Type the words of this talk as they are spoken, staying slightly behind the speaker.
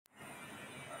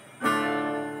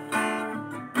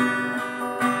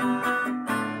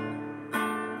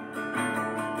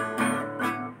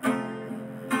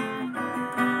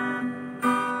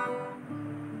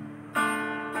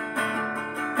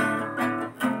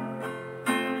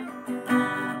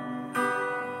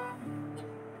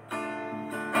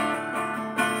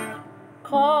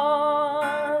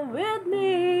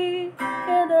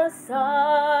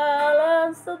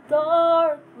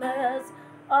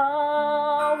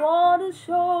to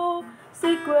show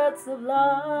secrets of life.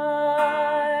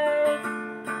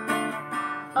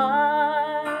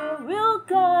 I will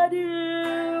guide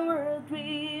you where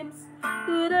dreams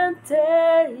couldn't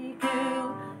take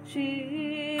you.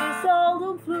 She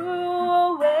seldom flew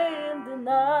away in the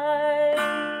night.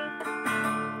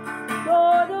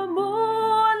 You're the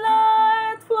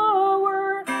moonlight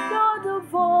flower, you're the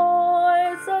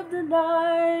voice of the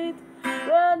night.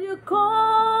 When you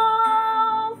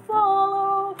call,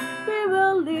 follow, we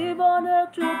will live on the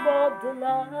troop of the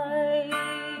light.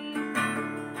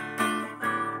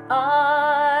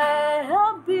 I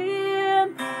have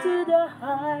been to the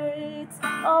heights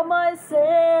of my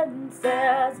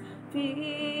senses,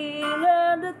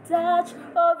 feeling the touch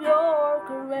of your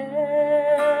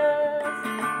caress.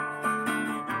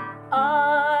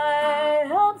 I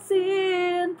have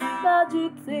seen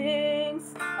magic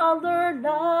things under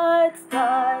night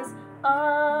skies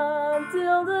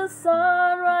until the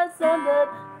sunrise ended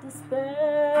the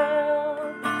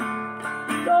spell.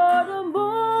 You're the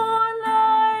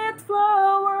moonlight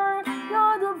flower,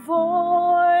 you're the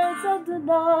voice of the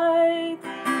night.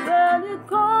 When you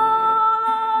call,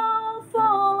 I'll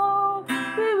follow,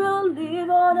 we will live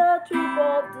on a troop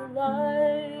of the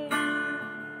light.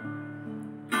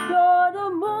 You're the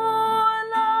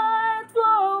moonlight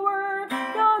flower,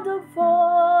 you're the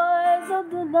voice of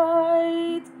the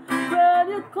night. When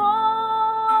you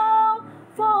call,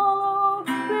 follow,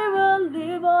 we will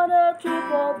live on a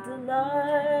troop of the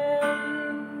light.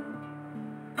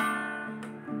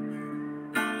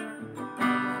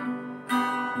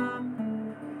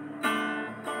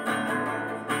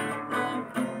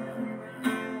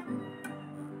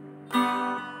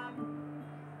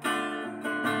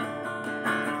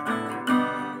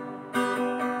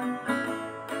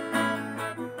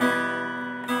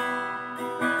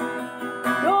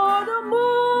 You're the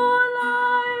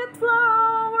moonlight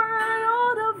flower,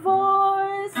 you're the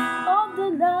voice of the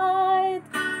night.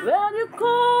 When you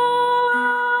call,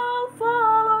 I'll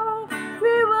follow,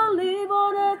 we will live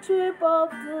on a trip of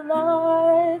the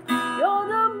light. You're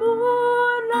the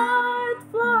moonlight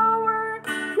flower,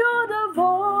 you're the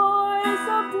voice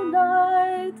of the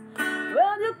night.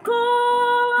 When you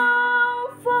call, I'll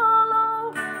follow,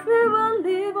 we will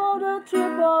live on a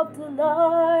trip of the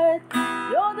light.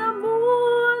 You're the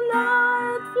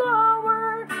moonlight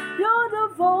flower, you're the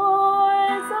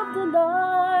voice of the night.